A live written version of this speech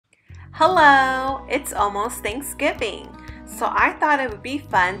Hello! It's almost Thanksgiving, so I thought it would be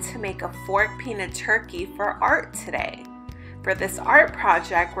fun to make a fork painted turkey for art today. For this art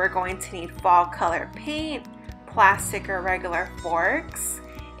project, we're going to need fall color paint, plastic or regular forks,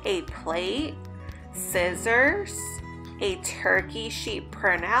 a plate, scissors, a turkey sheet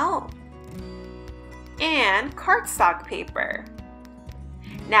printout, and cardstock paper.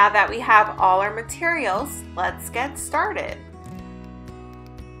 Now that we have all our materials, let's get started.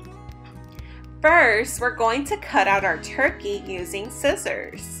 First, we're going to cut out our turkey using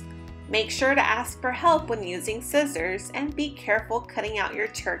scissors. Make sure to ask for help when using scissors and be careful cutting out your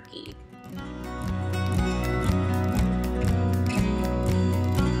turkey.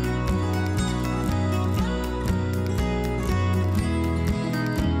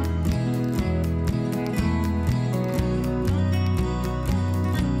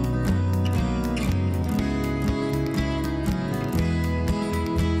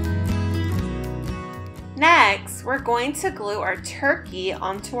 Next, we're going to glue our turkey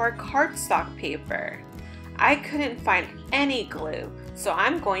onto our cardstock paper. I couldn't find any glue, so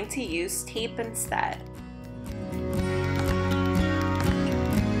I'm going to use tape instead.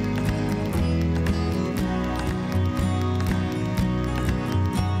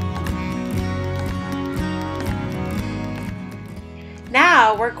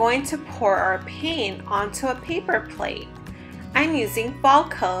 Now we're going to pour our paint onto a paper plate. I'm using fall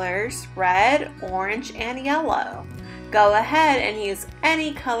colors, red, orange, and yellow. Go ahead and use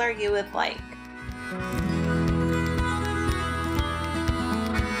any color you would like.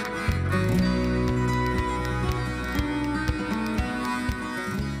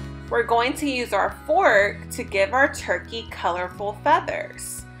 We're going to use our fork to give our turkey colorful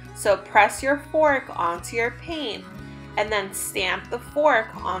feathers. So press your fork onto your paint and then stamp the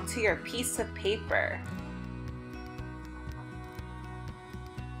fork onto your piece of paper.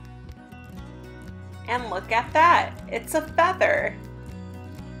 And look at that, it's a feather.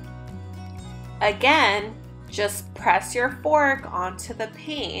 Again, just press your fork onto the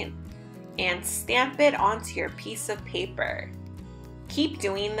paint and stamp it onto your piece of paper. Keep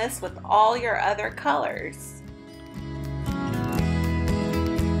doing this with all your other colors.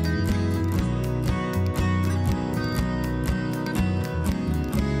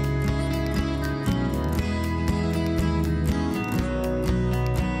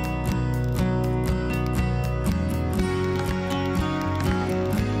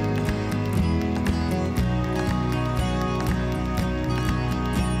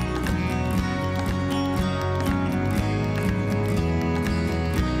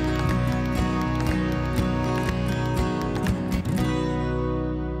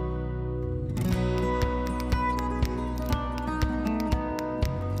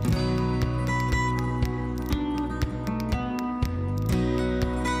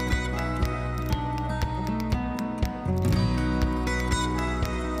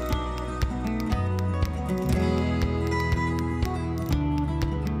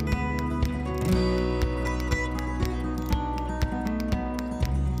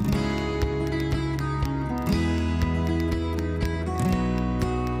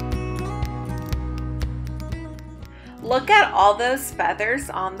 Look at all those feathers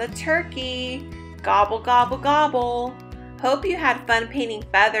on the turkey. Gobble, gobble, gobble. Hope you had fun painting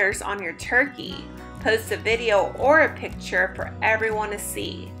feathers on your turkey. Post a video or a picture for everyone to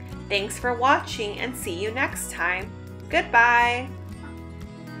see. Thanks for watching and see you next time. Goodbye.